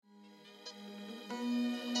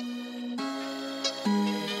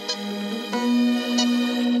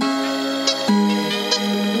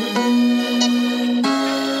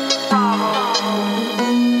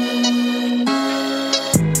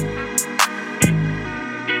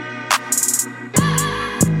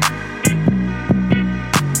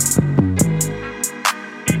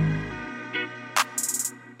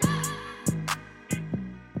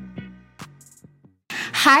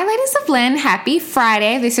Lynn. Happy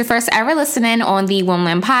Friday. This is your first ever listening on the Woman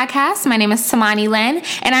Lynn podcast. My name is Tamani Lynn,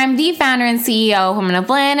 and I'm the founder and CEO of Women of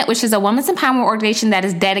Lynn, which is a women's empowerment organization that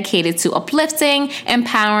is dedicated to uplifting,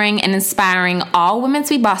 empowering, and inspiring all women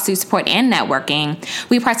to be boss through support and networking.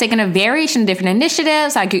 We partake in a variation of different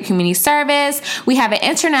initiatives, like good community service. We have an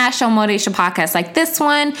international motivational podcast like this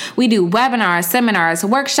one. We do webinars, seminars,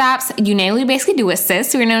 workshops. You name it, we basically do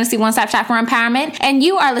assist. We're known as the one-stop shop for empowerment. And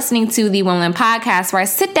you are listening to the Women Lynn podcast, where I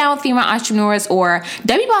sit down with female entrepreneurs, or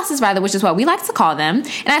W bosses rather, which is what we like to call them.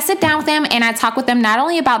 And I sit down with them and I talk with them not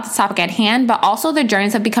only about the topic at hand, but also their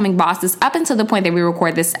journeys of becoming bosses up until the point that we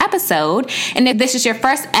record this episode. And if this is your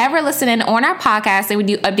first ever listening on our podcast, then we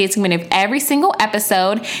do updates of every single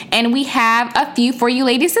episode. And we have a few for you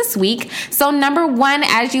ladies this week. So number one,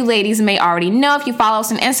 as you ladies may already know, if you follow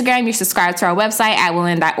us on Instagram, you're subscribed to our website at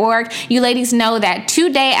womenlynn.org. You ladies know that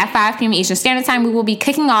today at 5 p.m. Eastern Standard Time, we will be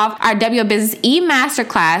kicking off our W Business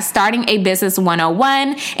E-Masterclass, Starting a Business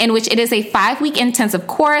 101, in which it is a 5-week intensive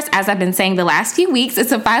course. As I've been saying the last few weeks,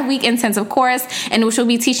 it's a 5-week intensive course in which we'll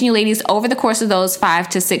be teaching you ladies over the course of those 5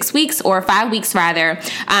 to 6 weeks, or 5 weeks rather,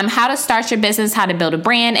 how to start your business, how to build a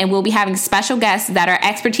brand, and we'll be having special guests that are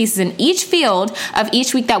expertise in each field of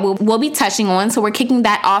each week that we'll be touching on. So we're kicking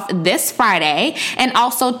that off this Friday. And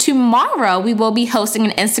also tomorrow, we will be hosting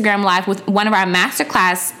an Instagram Live with one of our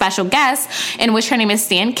masterclass special guests, in which her name is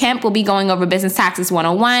Stan Kemp. We'll be going over Business Taxes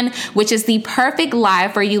 101, which is the perfect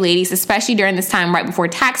live for you ladies, especially during this time right before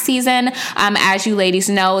tax season. As you ladies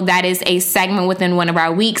know, that is a segment within one of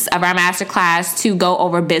our weeks of our masterclass to go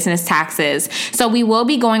over business taxes. So we will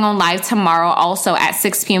be going on live tomorrow also at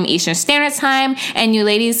 6 p.m. Eastern Standard Time. And you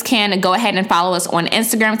ladies can go ahead and follow us on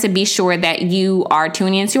Instagram to be sure that you are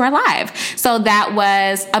tuning into our live. So that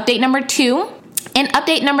was update number 2. And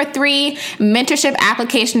update number 3, mentorship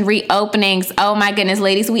application reopenings. Oh my goodness,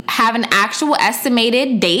 ladies, we have an actual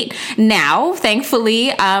estimated date now. Thankfully,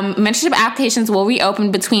 mentorship applications will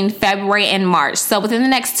reopen between February and March. So within the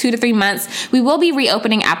next 2 to 3 months, we will be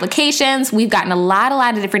reopening applications. We've gotten a lot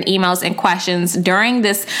of different emails and questions during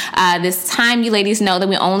this time. You ladies know that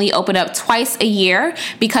we only open up twice a year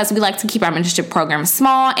because we like to keep our mentorship program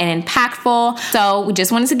small and impactful. So we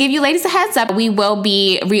just wanted to give you ladies a heads up. We will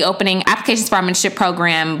be reopening applications for our mentorship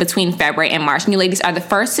program between February and March. And you ladies are the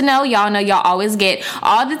first to know. Y'all know y'all always get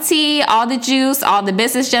all the tea, all the juice, all the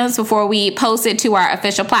business gems before we post it to our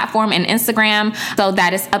official platform and Instagram. So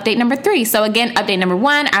that is update number 3. So again, update number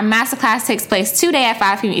 1, our masterclass takes place today at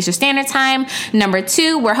 5 p.m. Eastern Standard Time. Number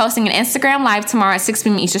 2, we're hosting an Instagram Live tomorrow at 6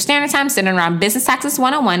 p.m. Eastern Standard Time, centered around Business Taxes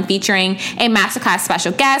 101, featuring a masterclass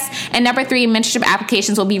special guest. And number 3, mentorship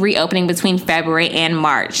applications will be reopening between February and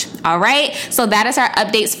March. All right. So that is our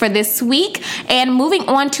updates for this week. And moving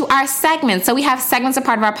on to our segments. So we have segments a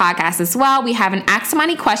part of our podcast as well. We have an Ask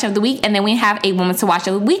Tamani question of the week, and then we have a Woman to Watch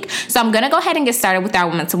of the week. So I'm going to go ahead and get started with our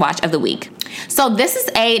Woman to Watch of the week. So this is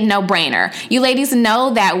a no-brainer. You ladies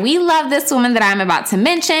know that we love this woman that I'm about to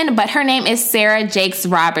mention, but her name is Sarah Jakes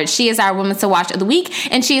Roberts. She is our Woman to Watch of the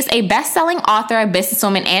week, and she is a best-selling author, a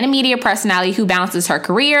businesswoman, and a media personality who balances her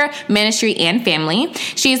career, ministry, and family.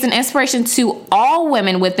 She is an inspiration to all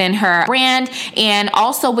women within her brand and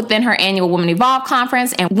also within her annual Women Evolve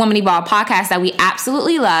conference and Women Evolve podcast that we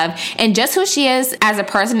absolutely love. And just who she is as a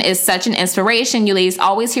person is such an inspiration. You ladies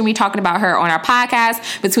always hear me talking about her on our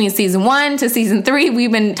podcast. Between season 1 to season 3,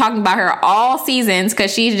 we've been talking about her all seasons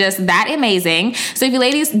because she's just that amazing. So if you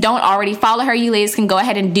ladies don't already follow her, you ladies can go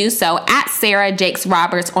ahead and do so at Sarah Jakes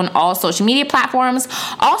Roberts on all social media platforms.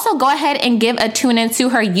 Also, go ahead and give a tune into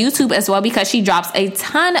her YouTube as well, because she drops a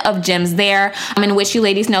ton of gems there, in which you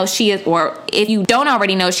ladies know she is, or if you don't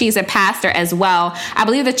already know, she is a pastor as well. I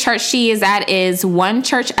believe the church she is at is One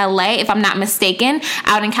Church LA, if I'm not mistaken,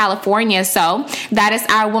 out in California. So that is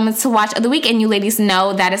our Woman to Watch of the week. And you ladies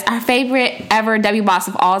know that is our favorite ever W boss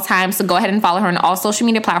of all time. So go ahead and follow her on all social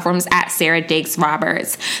media platforms at Sarah Jakes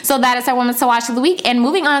Roberts. So that is our Woman to Watch of the week. And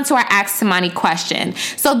moving on to our Ask Tamani question.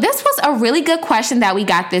 So this was a really good question that we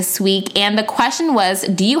got this week. And the question was,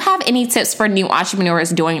 do you have any tips for new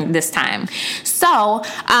entrepreneurs during this time? So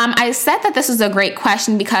I said that this was a great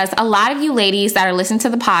question because a lot of you ladies that are listening to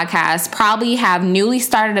the podcast probably have newly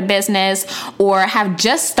started a business or have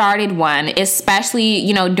just started one,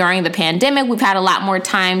 especially, during the pandemic. We've had a lot more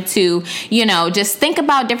time to, just think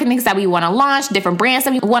about different things that we want to launch, different brands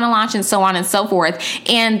that we want to launch, and so on and so forth.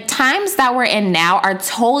 And times that we're in now are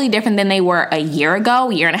totally different than they were a year ago,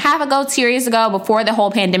 a year and a half ago, 2 years ago, before the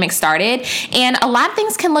whole pandemic started. And a lot of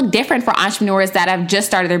things can look different for entrepreneurs that have just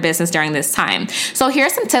started their business during this time. So here are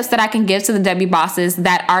some tips that I can give to the W bosses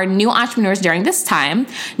that are new entrepreneurs during this time.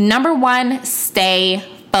 Number 1, stay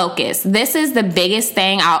focus. This is the biggest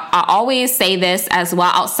thing. I always say this as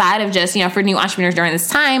well, outside of just, for new entrepreneurs during this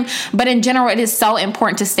time, but in general, it is so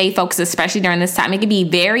important to stay focused, especially during this time. It can be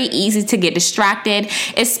very easy to get distracted,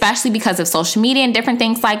 especially because of social media and different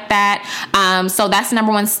things like that. So that's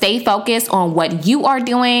number one, stay focused on what you are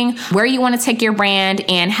doing, where you want to take your brand,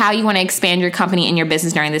 and how you want to expand your company and your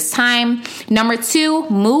business during this time. Number two,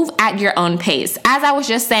 move at your own pace. As I was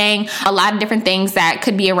just saying, a lot of different things that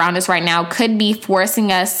could be around us right now could be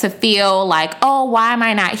forcing us to feel like, oh, why am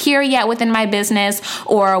I not here yet within my business?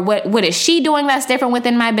 Or what is she doing that's different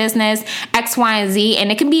within my business? X, Y, and Z.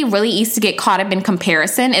 And it can be really easy to get caught up in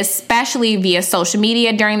comparison, especially via social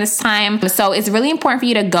media during this time. So it's really important for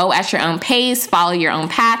you to go at your own pace, follow your own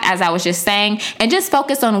path, as I was just saying, and just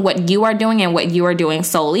focus on what you are doing and what you are doing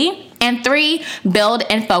solely. And three, build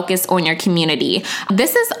and focus on your community.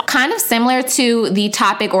 This is kind of similar to the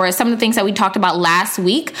topic or some of the things that we talked about last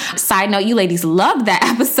week. Side note, you ladies loved that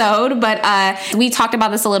episode, but we talked about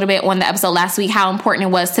this a little bit on the episode last week, how important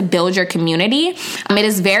it was to build your community. It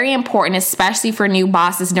is very important, especially for new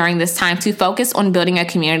bosses during this time, to focus on building a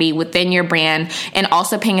community within your brand and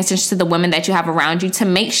also paying attention to the women that you have around you to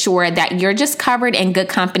make sure that you're just covered in good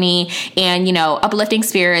company and, uplifting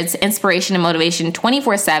spirits, inspiration, and motivation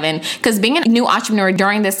 24/7. Because being a new entrepreneur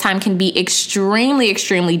during this time can be extremely,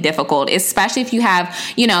 extremely difficult, especially if you have,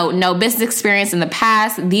 no business experience in the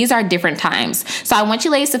past. These are different times. So I want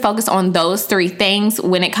you ladies to focus on those three things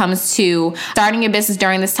when it comes to starting your business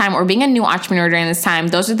during this time or being a new entrepreneur during this time.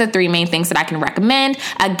 Those are the three main things that I can recommend.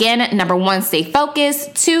 Again, number one, stay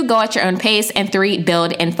focused. Two, go at your own pace. And three,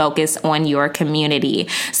 build and focus on your community.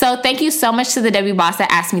 So thank you so much to the W Boss that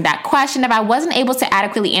asked me that question. If I wasn't able to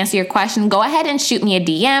adequately answer your question, go ahead and shoot me a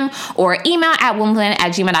DM or email at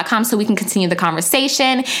womanblend@gmail.com so we can continue the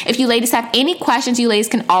conversation. If you ladies have any questions, you ladies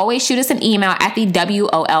can always shoot us an email at the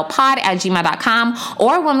WOLpod@gmail.com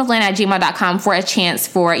or womanblend@gmail.com for a chance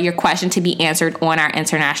for your question to be answered on our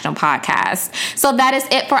international podcast. So that is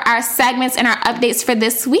it for our segments and our updates for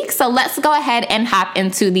this week. So let's go ahead and hop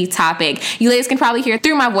into the topic. You ladies can probably hear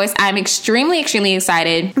through my voice, I'm extremely, extremely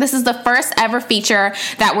excited. This is the first ever feature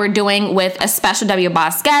that we're doing with a special W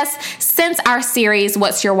Boss guest since our series,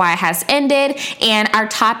 What's Your Why, has ended, and our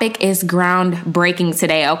topic is groundbreaking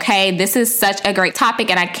today, okay? This is such a great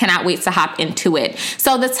topic, and I cannot wait to hop into it.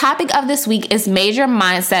 So the topic of this week is major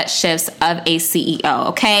mindset shifts of a CEO,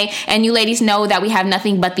 okay? And you ladies know that we have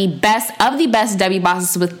nothing but the best of the best W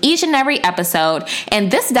Bosses with each and every episode,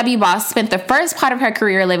 and this W Boss spent the first part of her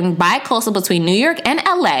career living bi-coastal between New York and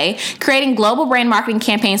LA, creating global brand marketing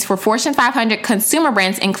campaigns for Fortune 500 consumer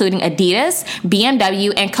brands, including Adidas,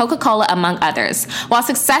 BMW, and Coca-Cola, among others. While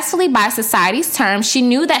successfully by society's terms, she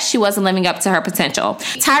knew that she wasn't living up to her potential.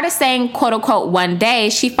 Tired of saying, quote unquote, one day,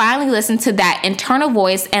 she finally listened to that internal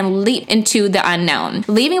voice and leaped into the unknown.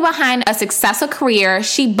 Leaving behind a successful career,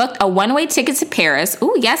 she booked a one-way ticket to Paris.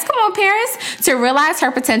 Ooh, yes, come on, Paris, to realize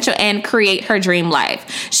her potential and create her dream life.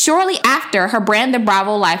 Shortly after, her brand, The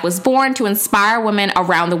Bravo Life, was born to inspire women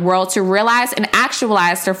around the world to realize and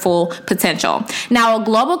actualize their full potential. Now, a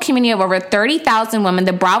global community of over 30,000 women,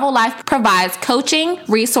 The Bravo Life provides coaching,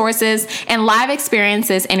 resources, and live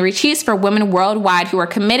experiences and retreats for women worldwide who are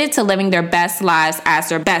committed to living their best lives as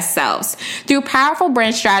their best selves. Through powerful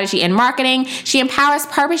brand strategy and marketing, she empowers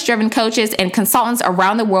purpose-driven coaches and consultants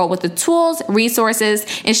around the world with the tools, resources,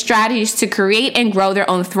 and strategies to create and grow their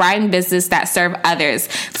own thriving business that serve others.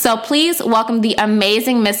 So please welcome the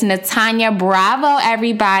amazing Miss Natanya Bravo,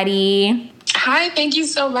 everybody. Hi, thank you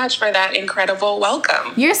so much for that incredible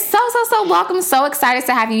welcome. You're so welcome. So excited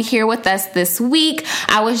to have you here with us this week.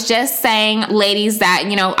 I was just saying, ladies, that,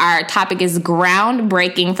 our topic is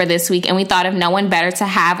groundbreaking for this week, and we thought of no one better to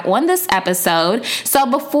have on this episode. So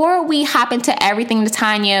before we hop into everything,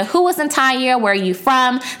 Natanya, who was Natanya? Where are you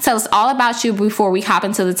from? Tell us all about you before we hop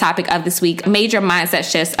into the topic of this week, major mindset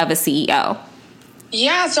shifts of a CEO.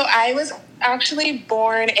 Yeah, so I was actually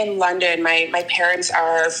born in London. My parents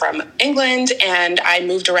are from England, and I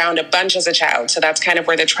moved around a bunch as a child. So that's kind of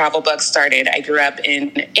where the travel bug started. I grew up in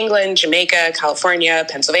England, Jamaica, California,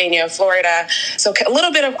 Pennsylvania, Florida. So a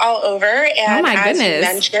little bit of all over. And as you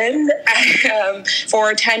mentioned, I,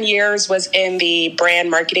 for 10 years was in the brand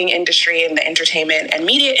marketing industry and the entertainment and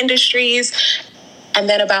media industries. And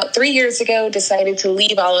then about 3 years ago, decided to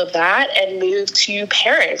leave all of that and move to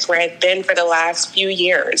Paris, where I've been for the last few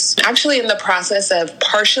years. Actually in the process of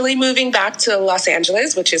partially moving back to Los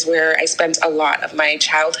Angeles, which is where I spent a lot of my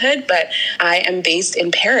childhood, but I am based in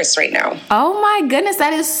Paris right now. Oh my goodness,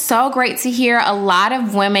 that is so great to hear. A lot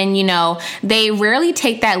of women, they rarely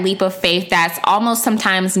take that leap of faith that's almost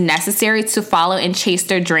sometimes necessary to follow and chase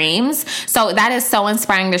their dreams. So that is so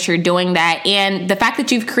inspiring that you're doing that. And the fact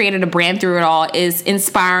that you've created a brand through it all is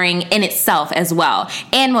inspiring in itself as well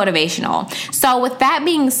and motivational. So with that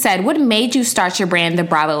being said, what made you start your brand, The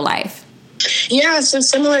Bravo Life? Yeah, so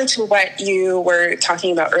similar to what you were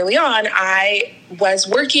talking about early on, I was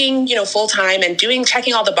working, full-time and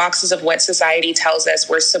checking all the boxes of what society tells us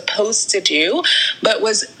we're supposed to do, but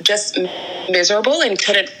was just miserable and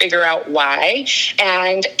couldn't figure out why.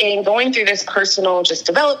 And in going through this personal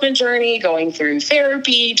development journey, going through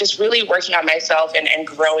therapy, just really working on myself and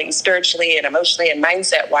growing spiritually and emotionally and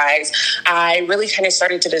mindset-wise, I really kind of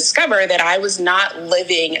started to discover that I was not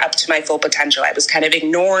living up to my full potential. I was kind of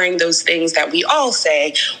ignoring those things that we all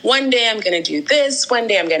say, one day I'm going to do this, one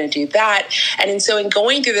day I'm going to do that. And so in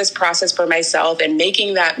going through this process for myself and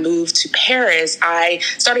making that move to Paris, I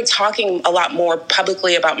started talking a lot more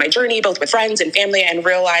publicly about my journey, both with friends and family, and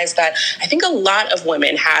realized that I think a lot of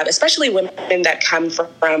women have, especially women that come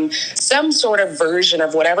from some sort of version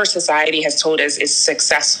of whatever society has told us is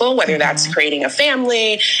successful, whether that's creating a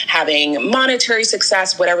family, having monetary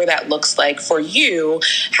success, whatever that looks like for you,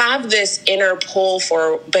 have this inner pull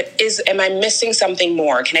am I missing something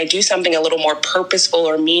more? Can I do something a little more purposeful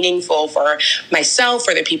or meaningful for myself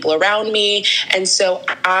or the people around me? And so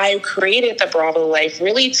I created The Bravo Life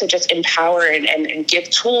really to just empower and give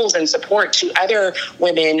tools and support to other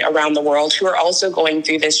women around the world who are also going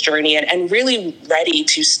through this journey and really ready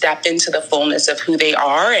to step into the fullness of who they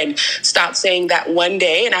are and stop saying that one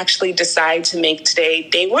day and actually decide to make today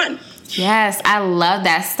day one. Yes, I love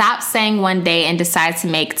that. Stop saying one day and decide to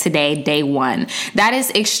make today day one. That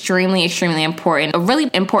is extremely, extremely important. A really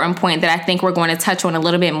important point that I think we're going to touch on a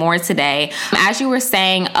little bit more today. As you were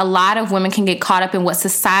saying, a lot of women can get caught up in what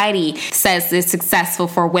society says is successful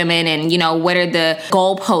for women and, what are the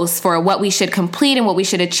goalposts for what we should complete and what we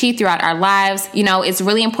should achieve throughout our lives. It's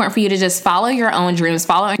really important for you to just follow your own dreams,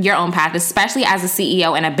 follow your own path, especially as a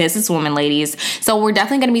CEO and a businesswoman, ladies. So we're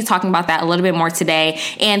definitely going to be talking about that a little bit more today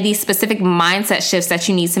and these specific mindset shifts that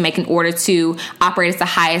you need to make in order to operate as the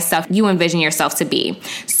highest self you envision yourself to be.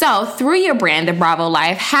 So through your brand, The Bravo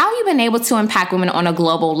Life, how have you been able to impact women on a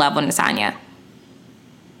global level, Natanya?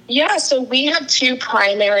 Yeah, so we have two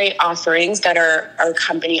primary offerings that our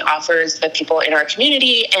company offers the people in our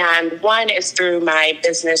community. And one is through my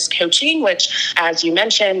business coaching, which, as you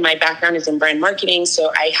mentioned, my background is in brand marketing.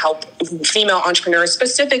 So I help female entrepreneurs,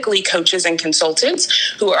 specifically coaches and consultants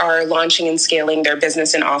who are launching and scaling their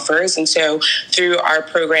business and offers. And so through our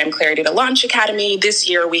program, Clarity to Launch Academy, this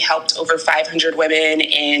year we helped over 500 women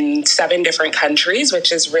in 7 different countries,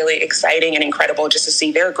 which is really exciting and incredible just to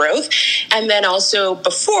see their growth. And then also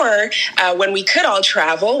before, when we could all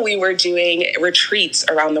travel, we were doing retreats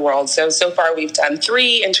around the world. So far we've done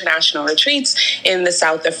 3 international retreats in the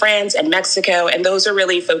south of France and Mexico. And those are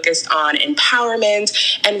really focused on empowerment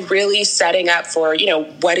and really setting up for,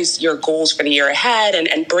 what is your goals for the year ahead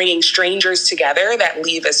and bringing strangers together that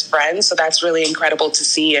leave as friends. So that's really incredible to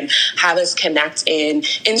see and have us connect in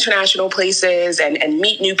international places and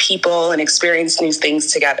meet new people and experience new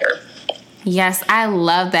things together. Yes, I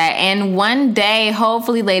love that. And one day,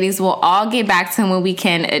 hopefully, ladies, we'll all get back to when we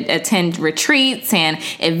can attend retreats and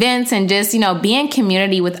events and just, be in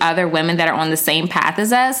community with other women that are on the same path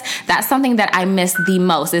as us. That's something that I miss the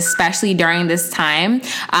most, especially during this time,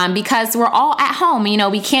 because we're all at home.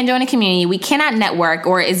 We can't join a community. We cannot network,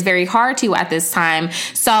 or it's very hard to at this time.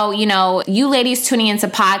 So, you ladies tuning into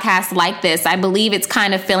podcasts like this, I believe it's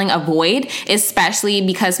kind of filling a void, especially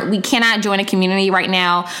because we cannot join a community right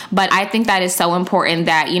now. But I think that is so important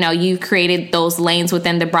that, you've created those lanes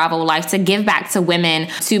within the Bravo Life to give back to women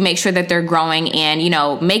to make sure that they're growing and,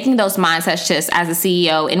 making those mindset shifts as a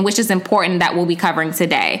CEO, and which is important that we'll be covering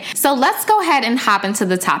today. So let's go ahead and hop into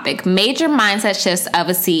the topic, major mindset shifts of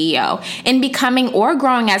a CEO. In becoming or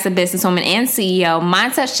growing as a businesswoman and CEO,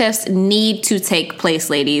 mindset shifts need to take place,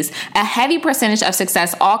 ladies. A heavy percentage of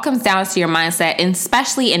success all comes down to your mindset, and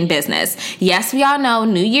especially in business. Yes, we all know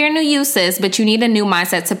new year, new you, sis, but you need a new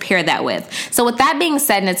mindset to pair that with. So with that being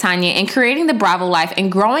said, Natanya, in creating the Bravo Life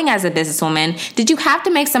and growing as a businesswoman, did you have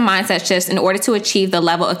to make some mindset shifts in order to achieve the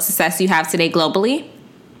level of success you have today globally?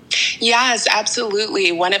 Yes,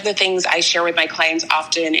 absolutely. One of the things I share with my clients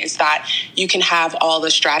often is that you can have all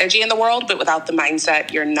the strategy in the world, but without the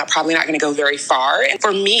mindset, you're probably not going to go very far. And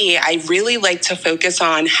for me, I really like to focus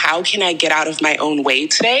on how can I get out of my own way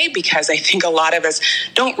today? Because I think a lot of us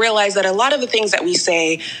don't realize that a lot of the things that we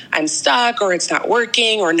say, I'm stuck or it's not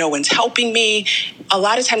working or no one's helping me, a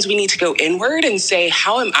lot of times we need to go inward and say,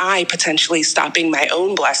 how am I potentially stopping my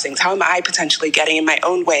own blessings? How am I potentially getting in my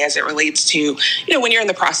own way as it relates to, when you're in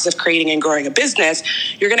the process of creating and growing a business,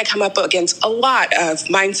 you're going to come up against a lot of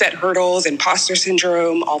mindset hurdles, imposter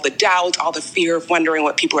syndrome, all the doubt, all the fear of wondering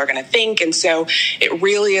what people are going to think. And so it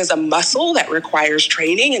really is a muscle that requires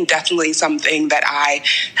training and definitely something that I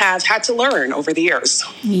have had to learn over the years.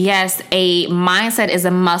 Yes, a mindset is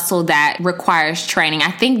a muscle that requires training.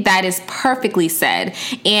 I think that is perfectly said.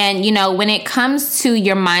 And, when it comes to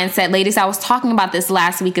your mindset, ladies, I was talking about this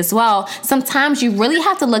last week as well. Sometimes you really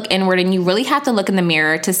have to look inward and you really have to look in the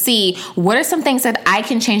mirror to see what are some things that I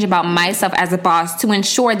can change about myself as a boss to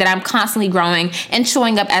ensure that I'm constantly growing and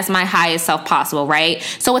showing up as my highest self possible, right?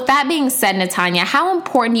 So with that being said, Natanya, how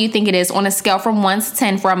important do you think it is on a scale from 1 to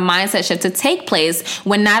 10 for a mindset shift to take place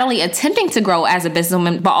when not only attempting to grow as a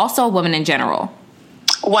businesswoman, but also a woman in general?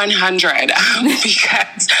 100,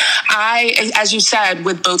 because as you said,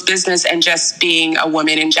 with both business and just being a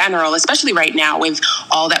woman in general, especially right now with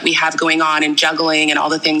all that we have going on and juggling and all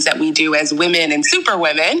the things that we do as women and super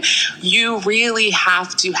women, you really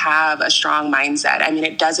have to have a strong mindset. I mean,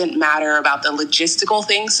 it doesn't matter about the logistical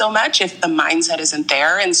things so much if the mindset isn't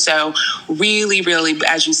there. And so really, really,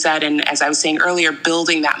 as you said, and as I was saying earlier,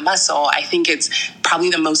 building that muscle, I think it's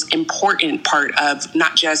probably the most important part of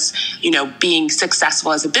not just, being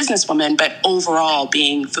successful as a businesswoman, but overall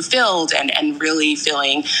being fulfilled and really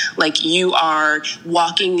feeling like you are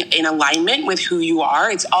walking in alignment with who you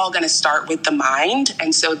are. It's all going to start with the mind.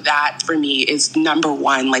 And so that for me is number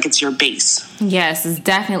one, like it's your base. Yes, it's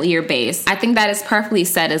definitely your base. I think that is perfectly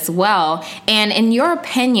said as well. And in your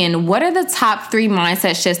opinion, what are the top 3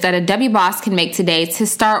 mindset shifts that a W boss can make today to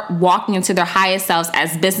start walking into their highest selves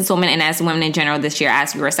as businesswomen and as women in general this year,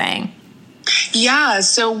 as we were saying? Yeah.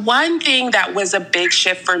 So one thing that was a big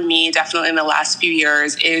shift for me, definitely in the last few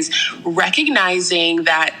years, is recognizing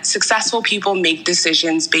that successful people make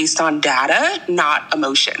decisions based on data, not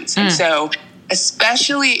emotions. And so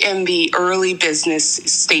especially in the early business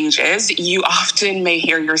stages, you often may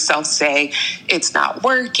hear yourself say, it's not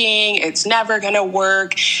working, it's never going to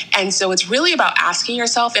work. And so it's really about asking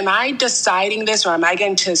yourself, am I deciding this, or am I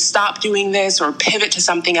going to stop doing this or pivot to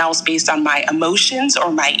something else based on my emotions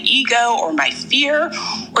or my ego or my fear?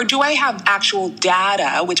 Or do I have actual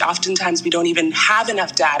data, which oftentimes we don't even have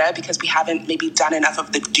enough data because we haven't maybe done enough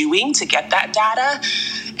of the doing to get that data.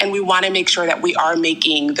 And we want to make sure that we are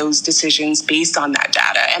making those decisions based on that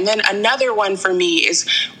data. And then another one for me is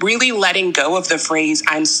really letting go of the phrase,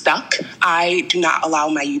 I'm stuck. I do not allow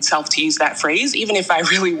my youth self to use that phrase, even if I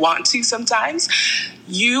really want to sometimes.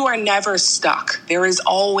 You are never stuck. There is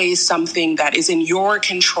always something that is in your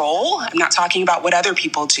control. I'm not talking about what other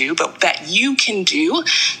people do, but that you can do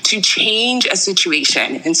to change a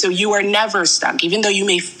situation. And so you are never stuck. Even though you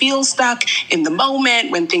may feel stuck in the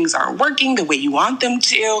moment when things aren't working the way you want them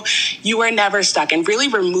to, you are never stuck. And really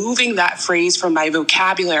removing that phrase from my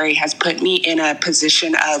vocabulary has put me in a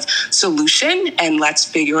position of solution and let's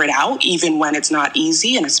figure it out, even when it's not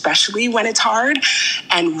easy and especially when it's hard.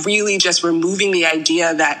 And really just removing the idea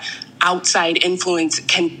that outside influence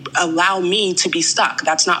can allow me to be stuck.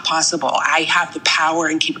 That's not possible. I have the power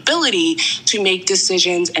and capability to make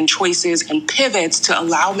decisions and choices and pivots to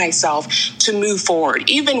allow myself to move forward,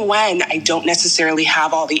 even when I don't necessarily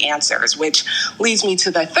have all the answers, which leads me to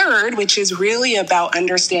the third, which is really about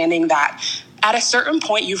understanding that at a certain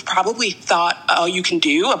point, you've probably thought all you can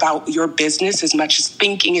do about your business as much as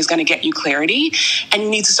thinking is going to get you clarity, and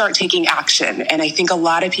you need to start taking action. And I think a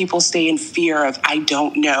lot of people stay in fear of, I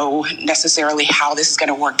don't know necessarily how this is going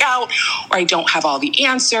to work out, or I don't have all the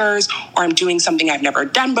answers, or I'm doing something I've never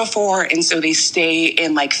done before. And so they stay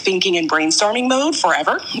in like thinking and brainstorming mode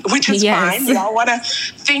forever, which is fine. We all want to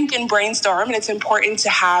think and brainstorm, and it's important to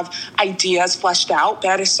have ideas fleshed out.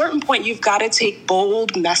 But at a certain point, you've got to take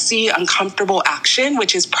bold, messy, uncomfortable action,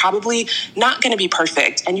 which is probably not going to be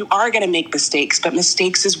perfect. And you are going to make mistakes, but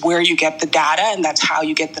mistakes is where you get the data, and that's how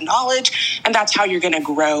you get the knowledge, and that's how you're going to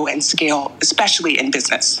grow and scale, especially in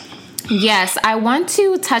business. Yes, I want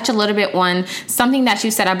to touch a little bit on something that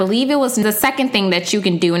you said. I believe it was the second thing that you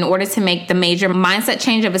can do in order to make the major mindset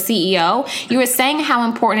change of a CEO. You were saying how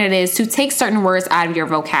important it is to take certain words out of your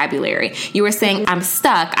vocabulary. You were saying, I'm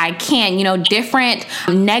stuck, I can't, different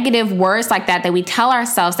negative words like that we tell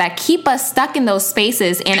ourselves that keep us stuck in those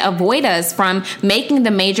spaces and avoid us from making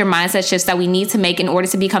the major mindset shifts that we need to make in order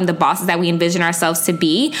to become the bosses that we envision ourselves to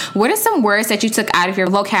be. What are some words that you took out of your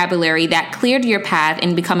vocabulary that cleared your path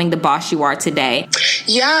in becoming the boss you are today?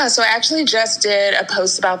 Yeah, so I actually just did a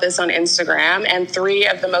post about this on Instagram, and 3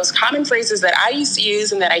 of the most common phrases that I used to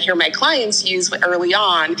use and that I hear my clients use early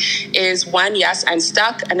on is 1, yes, I'm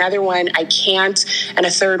stuck. Another one, I can't. And a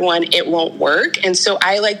third one, it won't work. And so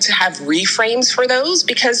I like to have reframes for those,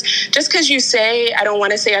 because just because you say, I don't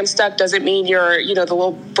want to say I'm stuck, doesn't mean the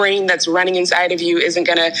little brain that's running inside of you isn't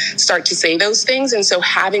going to start to say those things. And so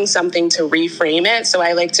having something to reframe it. So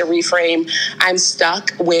I like to reframe I'm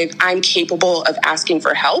stuck with I'm capable of asking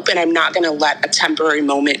for help, and I'm not going to let a temporary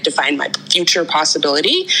moment define my future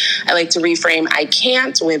possibility. I like to reframe I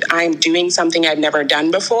can't with I'm doing something I've never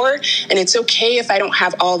done before, and it's okay if I don't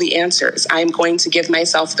have all the answers. I'm going to give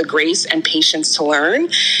myself the grace and patience to learn.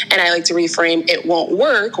 And I like to reframe it won't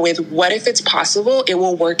work with what if it's possible it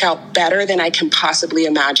will work out better than I can possibly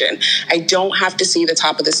imagine. I don't have to see the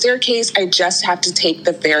top of the staircase. I just have to take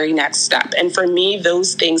the very next step. And for me,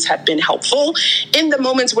 those things have been helpful in the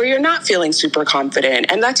moments where you're not feeling super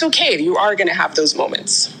confident. And that's okay. You are going to have those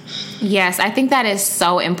moments. Yes, I think that is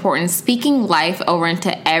so important. Speaking life over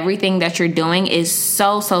into everything that you're doing is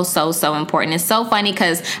so important. It's so funny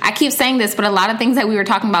because I keep saying this, but a lot of things that we were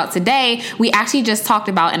talking about today, we actually just talked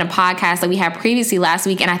about in a podcast that we had previously last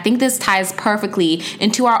week. And I think this ties perfectly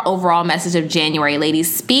into our overall message of January.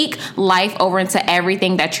 Ladies, speak life over into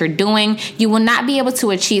everything that you're doing. You will not be able to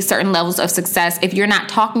achieve certain levels of success if you're not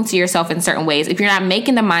talking to yourself in certain ways, if you're not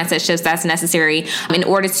making the mindset shifts that's necessary in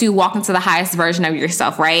order to walk into the highest version of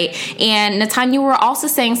yourself, right? And Natanya, you were also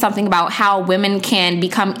saying something about how women can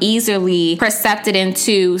become easily percepted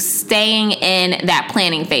into staying in that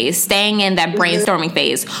planning phase, staying in that brainstorming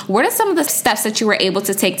phase. What are some of the steps that you were able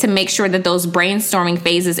to take to make sure that those brainstorming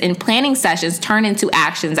phases and planning sessions turn into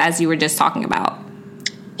actions, as you were just talking about?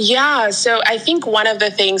 Yeah, so I think one of the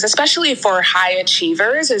things, especially for high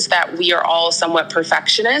achievers, is that we are all somewhat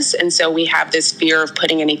perfectionists. And so we have this fear of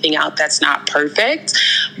putting anything out that's not perfect.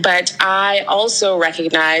 But I also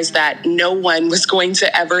recognize that no one was going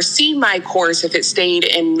to ever see my course if it stayed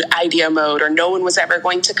in idea mode, or no one was ever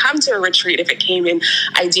going to come to a retreat if it came in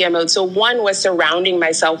idea mode. So one was surrounding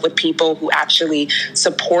myself with people who actually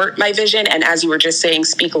support my vision. And as you were just saying,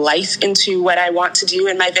 speak life into what I want to do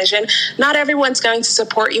in my vision. Not everyone's going to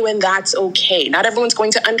support you, and that's okay. Not everyone's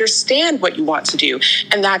going to understand what you want to do,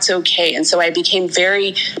 and that's okay. And so I became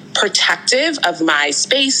very protective of my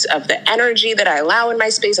space, of the energy that I allow in my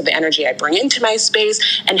space, of the energy I bring into my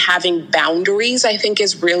space, and having boundaries, I think,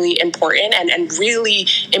 is really important, and really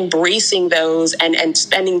embracing those and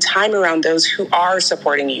spending time around those who are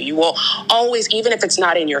supporting you. You will always, even if it's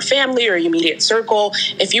not in your family or your immediate circle,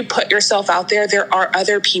 if you put yourself out there, there are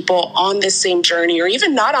other people on this same journey, or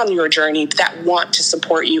even not on your journey, that want to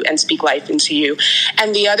support you and speak life into you.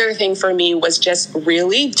 And the other thing for me was just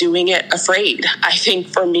really doing it afraid. I think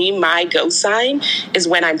for me, my go sign is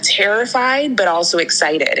when I'm terrified, but also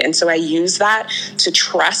excited. And so I use that to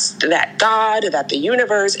trust that God, that the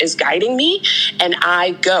universe is guiding me, and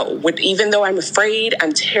I go. Even though I'm afraid,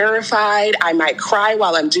 I'm terrified, I might cry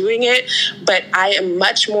while I'm doing it, but I am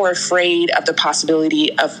much more afraid of the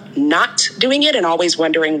possibility of not doing it and always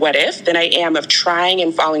wondering what if than I am of trying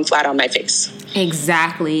and falling flat on my face.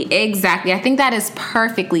 Exactly. I think that is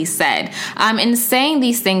perfectly said. In saying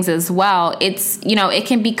these things as well, it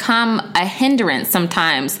can become a hindrance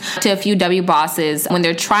sometimes to a few W bosses when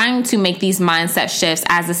they're trying to make these mindset shifts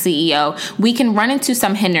as a CEO. We can run into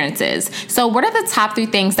some hindrances. So what are the top 3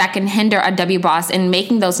 things that can hinder a W boss in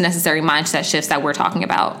making those necessary mindset shifts that we're talking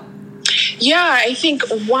about? Yeah, I think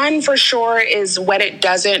one for sure is when it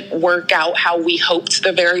doesn't work out how we hoped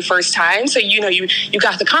the very first time. So, you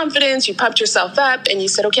got the confidence, you pumped yourself up, and you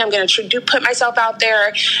said, okay, I'm going to put myself out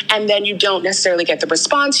there. And then you don't necessarily get the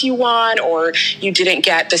response you want, or you didn't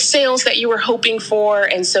get the sales that you were hoping for.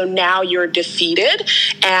 And so now you're defeated,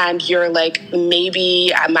 and you're like,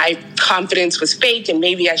 maybe my confidence was fake, and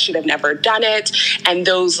maybe I should have never done it. And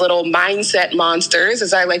those little mindset monsters,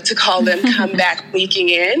 as I like to call them, come back leaking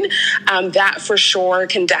in. that for sure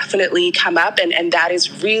can definitely come up. And that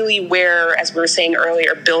is really where, as we were saying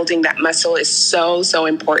earlier, building that muscle is so, so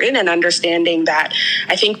important. And understanding that,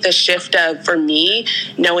 I think the shift of, for me,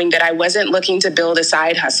 knowing that I wasn't looking to build a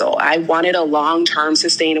side hustle. I wanted a long-term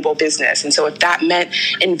sustainable business. And so if that meant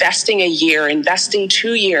investing a year, investing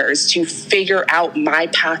 2 years to figure out my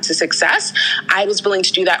path to success, I was willing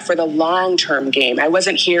to do that for the long-term game. I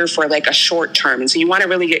wasn't here for like a short term. And so you want to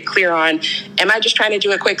really get clear on, am I just trying to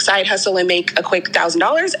do a quick side hustle and make a quick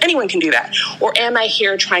 $1,000? Anyone can do that. Or am I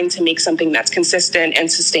here trying to make something that's consistent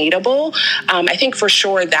and sustainable? I think for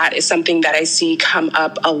sure that is something that I see come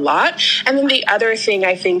up a lot. And then the other thing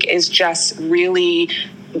I think is just really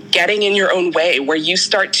getting in your own way, where you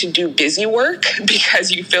start to do busy work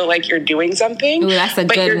because you feel like you're doing something. Ooh, that's a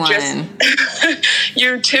good one.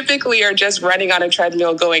 You typically are just running on a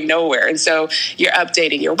treadmill going nowhere. And so you're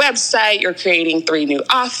updating your website, you're creating 3 new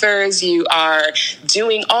offers, you are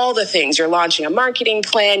doing all the things. You're launching a marketing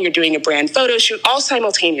plan, you're doing a brand photo shoot, all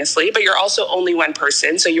simultaneously, but you're also only one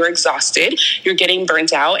person. So you're exhausted, you're getting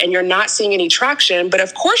burnt out, and you're not seeing any traction. But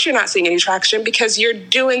of course you're not seeing any traction because you're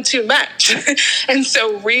doing too much. And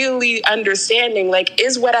so really understanding, like,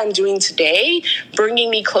 is what I'm doing today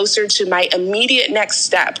bringing me closer to my immediate next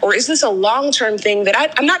step? Or is this a long-term thing that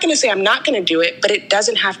I'm not going to say I'm not going to do it, but it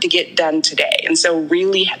doesn't have to get done today? And so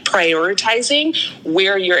really prioritizing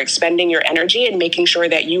where you're expending your energy and making sure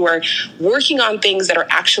that you are working on things that are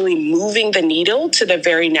actually moving the needle to the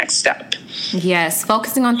very next step. Yes,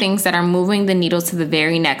 focusing on things that are moving the needle to the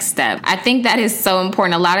very next step. I think that is so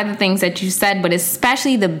important. A lot of the things that you said, but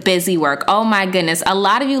especially the busy work. Oh my goodness. A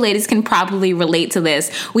lot of you ladies can probably relate to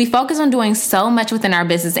this. We focus on doing so much within our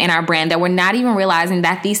business and our brand that we're not even realizing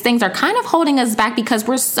that these things are kind of holding us back because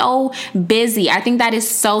we're so busy. I think that is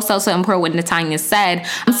so important what Natanya said.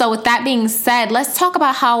 So with that being said, let's talk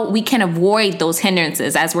about how we can avoid those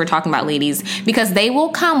hindrances as we're talking about, ladies, because they will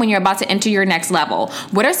come when you're about to enter your next level.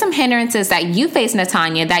 What are some hindrances that you faced,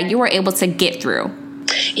 Natanya, that you were able to get through?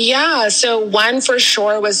 Yeah, so one for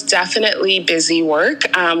sure was definitely busy work,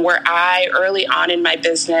 where I early on in my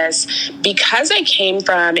business, because I came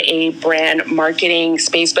from a brand marketing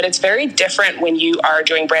space, but it's very different when you are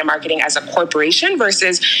doing brand marketing as a corporation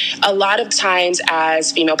versus a lot of times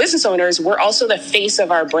as female business owners, we're also the face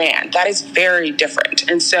of our brand. That is very different.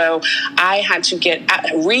 And so I had to get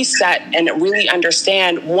reset and really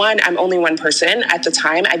understand, one, I'm only one person. At the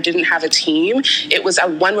time, I didn't have a team. It was a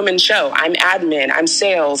one-woman show. I'm admin, I'm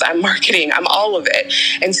sales, I'm marketing, I'm all of it.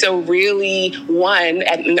 And so really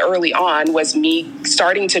early on was me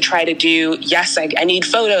starting to try to do, yes, I need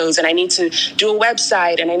photos and I need to do a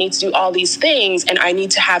website and I need to do all these things and I need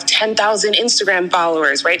to have 10,000 Instagram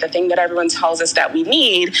followers, right? The thing that everyone tells us that we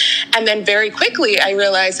need. And then very quickly, I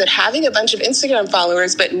realized that having a bunch of Instagram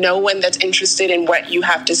followers, but no one that's interested in what you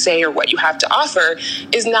have to say or what you have to offer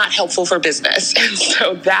is not helpful for business. And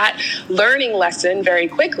so that learning lesson very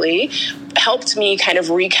quickly helped me kind of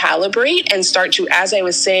recalibrate and start to, as I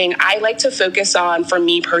was saying, I like to focus on, for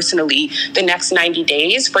me personally, the next 90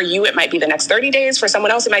 days. For you, it might be the next 30 days. For someone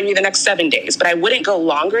else, it might be the next 7 days, but I wouldn't go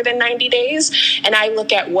longer than 90 days. And I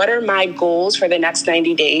look at what are my goals for the next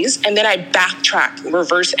 90 days. And then I backtrack,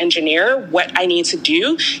 reverse engineer what I need to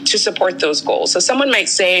do to support those goals. So someone might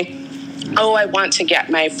say, oh, I want to get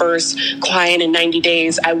my first client in 90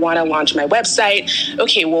 days. I want to launch my website.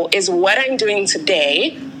 Okay, well, is what I'm doing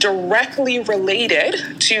today directly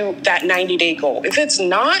related to that 90-day goal? If it's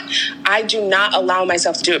not, I do not allow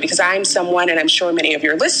myself to do it because I'm someone, and I'm sure many of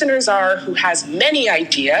your listeners are, who has many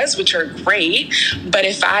ideas, which are great. But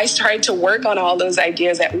if I tried to work on all those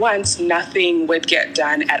ideas at once, nothing would get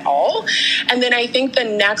done at all. And then I think the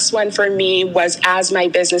next one for me was, as my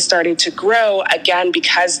business started to grow, again,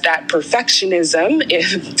 because that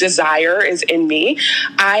perfectionism desire is in me,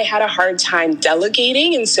 I had a hard time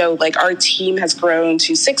delegating. And so like our team has grown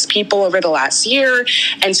to 6 people over the last year.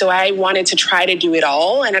 And so I wanted to try to do it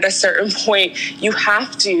all. And at a certain point, you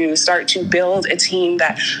have to start to build a team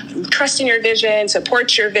that trusts in your vision,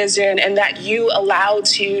 supports your vision, and that you allow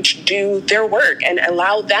to do their work and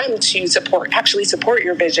allow them to actually support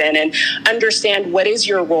your vision and understand what is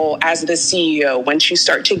your role as the CEO. Once you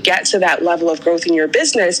start to get to that level of growth in your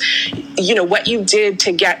business, you know, what you did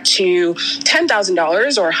to get to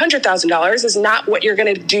 $10,000 or $100,000 is not what you're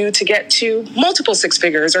going to do to get to multiple 6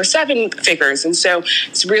 figures or 7 figures. And so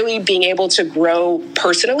it's really being able to grow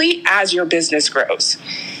personally as your business grows.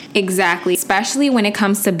 Exactly. Especially when it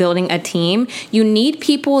comes to building a team, you need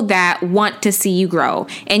people that want to see you grow,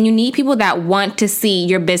 and you need people that want to see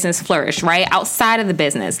your business flourish, right? Outside of the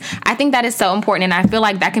business. I think that is so important. And I feel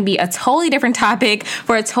like that can be a totally different topic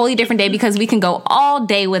for a totally different day, because we can go all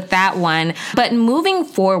day with that one. But moving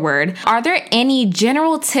forward, are there any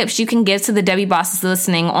general tips you can give to the Debbie bosses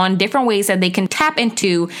listening on different ways that they can tap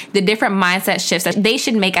into the different mindset shifts that they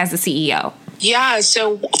should make as a CEO? Yeah,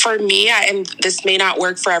 so for me, and this may not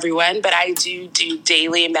work for everyone, but I do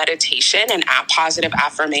daily meditation and positive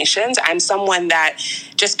affirmations. I'm someone that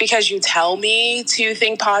just because you tell me to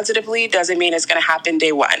think positively doesn't mean it's going to happen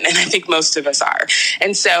day one. And I think most of us are.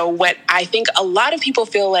 And so what I think a lot of people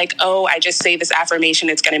feel like, oh, I just say this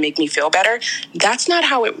affirmation, it's going to make me feel better. That's not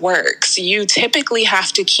how it works. You typically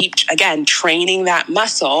have to keep, again, training that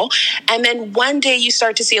muscle. And then one day you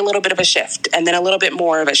start to see a little bit of a shift, and then a little bit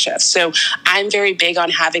more of a shift. So I'm very big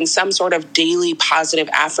on having some sort of daily positive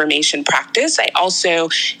affirmation practice. I also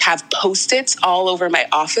have Post-its all over my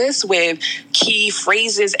office with key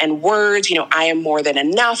phrases and words. I am more than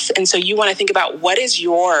enough. And so you want to think about, what is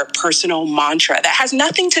your personal mantra that has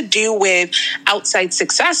nothing to do with outside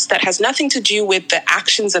success, that has nothing to do with the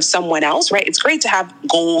actions of someone else, right? It's great to have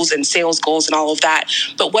goals and sales goals and all of that.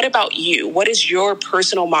 But what about you? What is your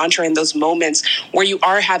personal mantra in those moments where you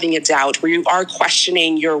are having a doubt, where you are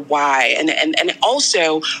questioning your why? And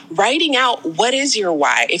also writing out, what is your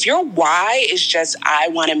why? If your why is just, I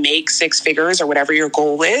want to make 6 figures or whatever your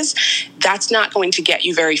goal is, that's not going to get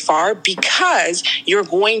you very far, because you're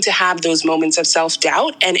going to have those moments of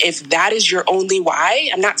self-doubt. And if that is your only why,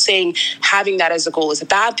 I'm not saying having that as a goal is a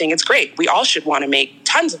bad thing. It's great. We all should want to make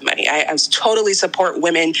tons of money. I totally support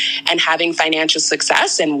women and having financial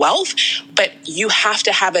success and wealth, but you have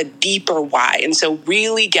to have a deeper why. And so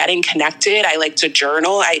really getting connected. I like to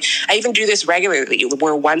journal. I even do this regularly,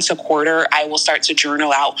 where once a quarter, I will start to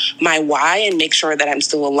journal out my why and make sure that I'm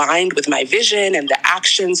still aligned with my vision and the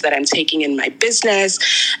actions that I'm taking in my business.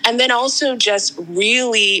 And then also just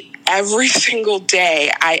really every single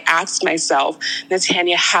day, I ask myself,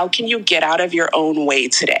 Natanya, how can you get out of your own way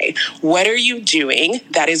today? What are you doing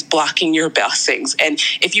that is blocking your blessings? And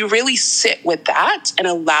if you really sit with that and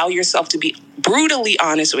allow yourself to be brutally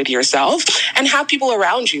honest with yourself and have people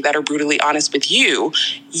around you that are brutally honest with you,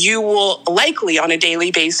 you will likely on a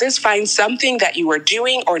daily basis find something that you are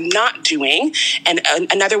doing or not doing. And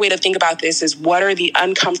another way to think about this is, what are the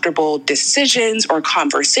uncomfortable decisions or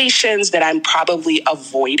conversations that I'm probably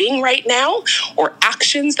avoiding right now, or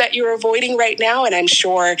actions that you're avoiding right now? And I'm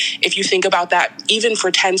sure if you think about that even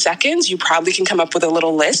for 10 seconds, you probably can come up with a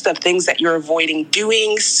little list of things that you're avoiding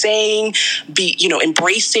doing, saying,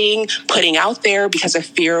 embracing, putting out there because of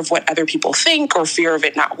fear of what other people think or fear of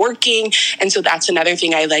it not working. And so that's another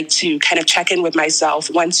thing I like to kind of check in with myself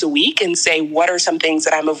once a week and say, what are some things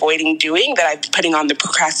that I'm avoiding doing that I'm putting on the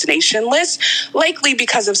procrastination list, likely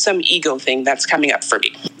because of some ego thing that's coming up for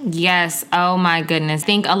me. Yes. Oh my goodness. I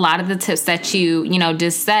think a lot of the tips that you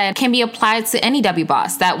just said can be applied to any W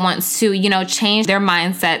boss that wants to, change their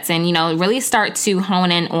mindsets and, really start to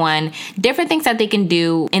hone in on different things that they can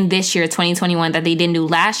do in this year, 2021, that they didn't do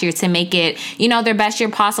last year to make it, their best year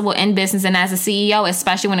possible in business and as a CEO,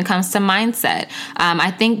 especially when it comes to mindset. I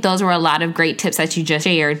think those were a lot of great tips that you just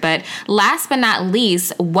shared. But last but not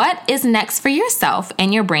least, what is next for yourself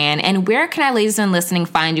and your brand? And where can our ladies and listening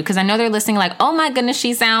find you? Because I know they're listening like, oh my goodness,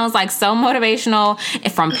 she sounds like so motivational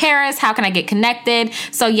from Paris. How can I get connected?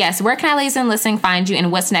 So yes, where can our ladies and listening find you,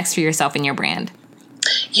 and what's next for yourself and your brand?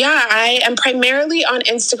 Yeah, I am primarily on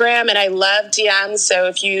Instagram, and I love DMs. So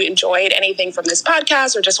if you enjoyed anything from this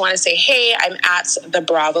podcast or just want to say, hey, I'm at The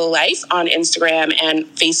Bravo Life on Instagram and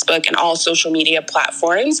Facebook and all social media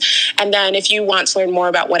platforms. And then if you want to learn more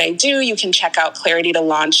about what I do, you can check out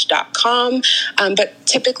claritytolaunch.com. But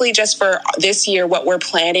typically just for this year, what we're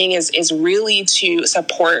planning is really to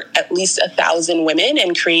support at least 1,000 women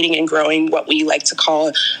in creating and growing what we like to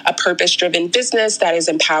call a purpose-driven business that is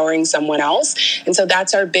empowering someone else. And so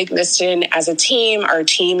that's our big mission as a team. Our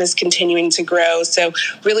team is continuing to grow. So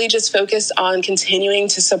really just focus on continuing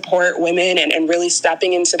to support women and really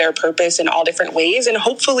stepping into their purpose in all different ways. And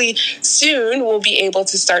hopefully soon we'll be able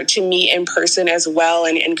to start to meet in person as well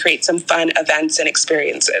and create some fun events and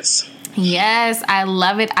experiences. Yes, I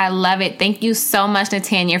love it. I love it. Thank you so much,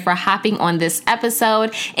 Natanya, for hopping on this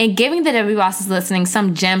episode and giving the W Bosses listening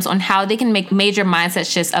some gems on how they can make major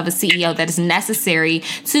mindset shifts of a CEO that is necessary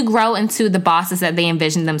to grow into the bosses that they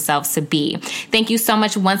envision themselves to be. Thank you so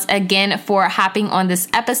much once again for hopping on this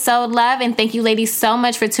episode, love. And thank you, ladies, so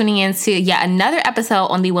much for tuning in to yet another episode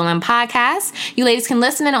on the Woman Podcast. You ladies can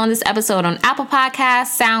listen in on this episode on Apple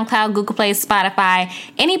Podcasts, SoundCloud, Google Play, Spotify,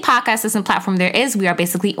 any podcast listening platform there is. We are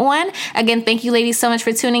basically on. Again, thank you, ladies, so much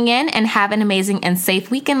for tuning in, and have an amazing and safe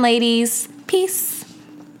weekend, ladies. Peace.